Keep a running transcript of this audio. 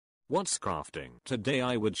What's crafting? Today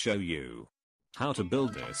I would show you how to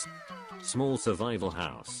build this small survival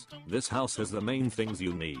house. This house has the main things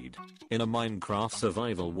you need in a Minecraft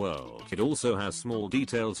survival world. It also has small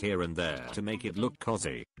details here and there to make it look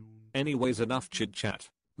cozy. Anyways, enough chit chat.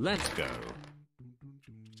 Let's go.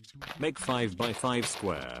 Make 5 by 5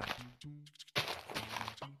 square.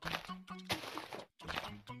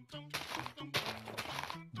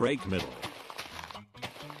 Break middle.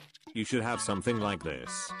 You should have something like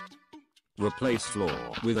this. Replace floor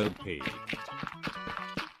with OP.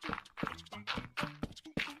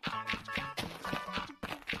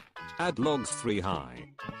 Add logs 3 high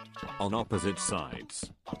on opposite sides.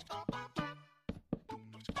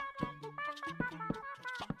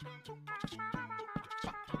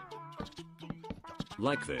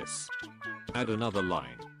 Like this. Add another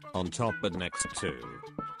line on top but next to.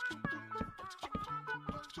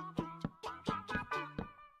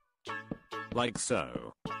 Like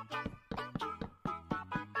so.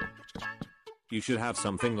 You should have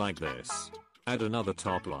something like this. Add another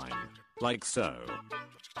top line. Like so.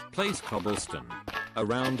 Place cobblestone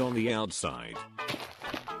around on the outside.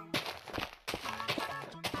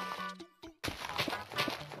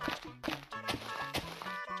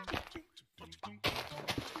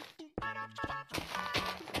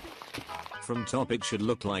 From top it should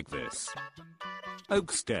look like this.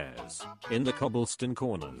 Oak stairs in the cobblestone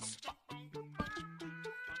corners.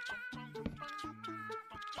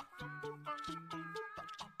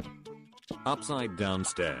 Upside down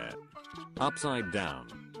stair. Upside down.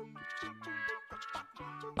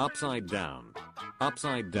 Upside down.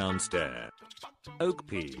 Upside down stair. Oak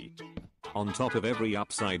P. On top of every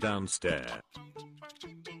upside down stair.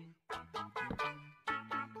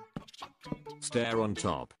 Stair on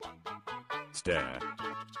top. Stair.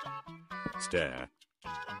 Stair.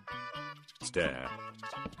 Stair.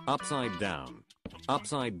 Upside down.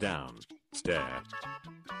 Upside down. Stair.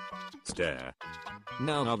 Stair.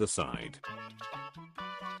 Now other side.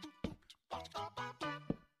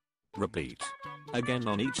 Repeat. Again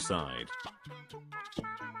on each side.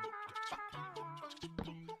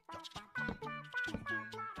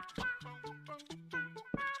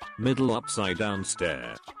 Middle upside down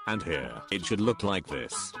stair. And here it should look like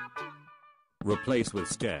this. Replace with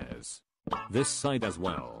stairs. This side as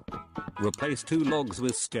well. Replace 2 logs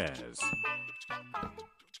with stairs.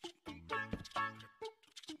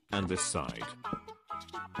 And this side.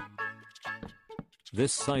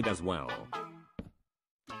 This side as well.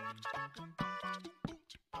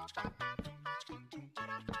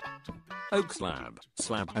 Oak slab,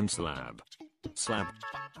 slab and slab. Slab.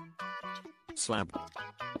 Slab.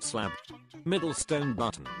 Slab. Middle stone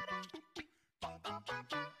button.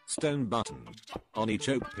 Stone button on each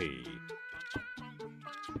oak P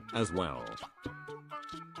as well.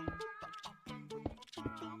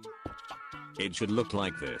 It should look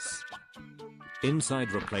like this.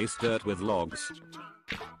 Inside replace dirt with logs.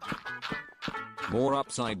 More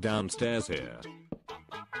upside down stairs here.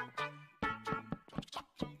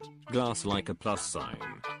 Glass like a plus sign.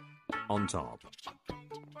 On top.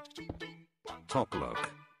 Top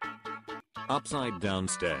look. Upside down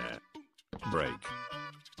stair. Break.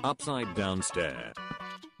 Upside down stair.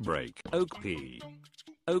 Break. Oak P.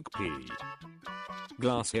 Oak P.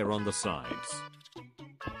 Glass here on the sides.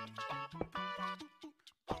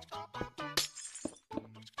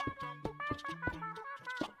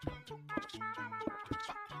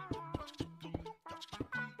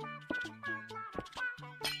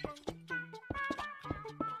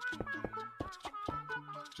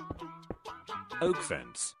 Oak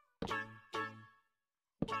fence.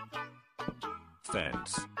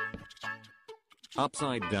 Fence.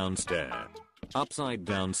 Upside down stair. Upside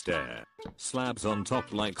down stair. Slabs on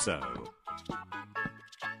top like so.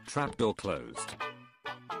 Trapdoor closed.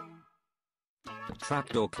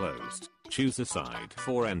 Trapdoor closed. Choose a side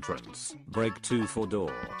for entrance. Break 2 for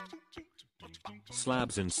door.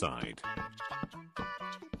 Slabs inside.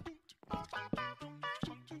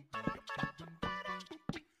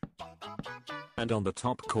 And on the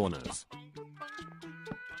top corners.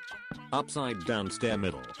 Upside down stair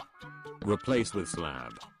middle. Replace with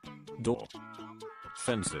slab. Door.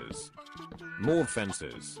 Fences. More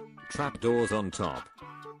fences. Trapdoors on top.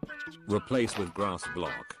 Replace with grass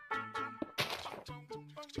block.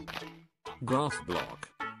 Grass block.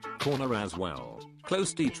 Corner as well.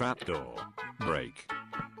 Close D trapdoor. Break.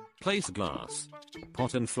 Place glass.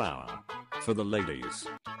 Pot and flower. For the ladies.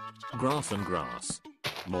 Grass and grass.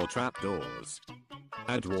 More trapdoors.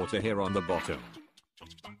 Add water here on the bottom.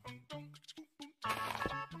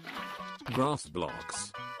 Grass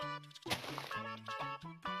blocks.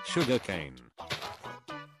 Sugar cane.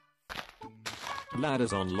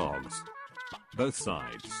 Ladders on logs. Both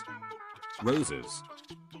sides. Roses.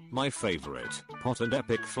 My favorite. Pot and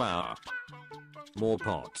epic flower. More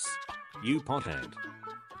pots. You pothead.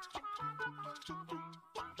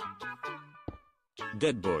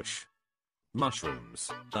 Dead bush.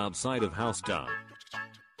 Mushrooms. Outside of house done.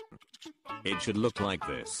 It should look like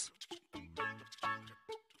this.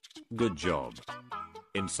 Good job.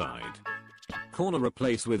 Inside. Corner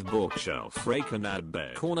replace with bookshelf. Rake and add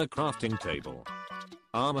bed. Corner crafting table.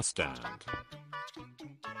 Armor stand.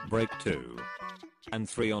 Break 2. And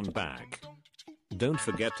 3 on back. Don't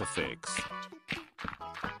forget to fix.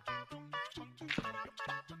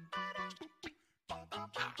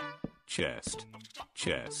 Chest.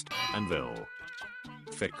 Chest. Anvil.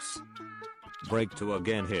 Fix. Break 2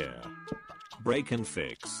 again here. Break and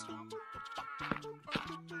fix.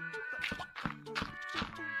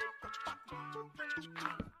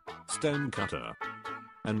 Stone cutter.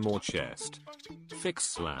 And more chest. Fix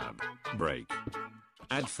slab. Break.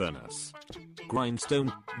 Add furnace.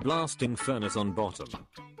 Grindstone. Blasting furnace on bottom.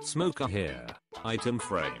 Smoker here. Item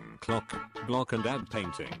frame. Clock. Block and add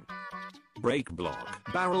painting. Break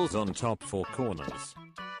block. Barrels on top 4 corners.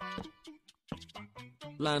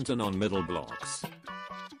 Lantern on middle blocks.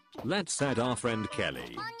 Let's add our friend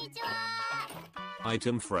Kelly.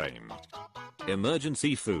 Item frame.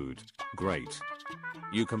 Emergency food. Great.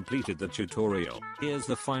 You completed the tutorial. Here's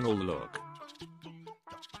the final look.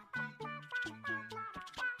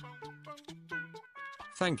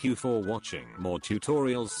 Thank you for watching. More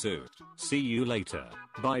tutorials soon. See you later.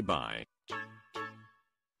 Bye bye.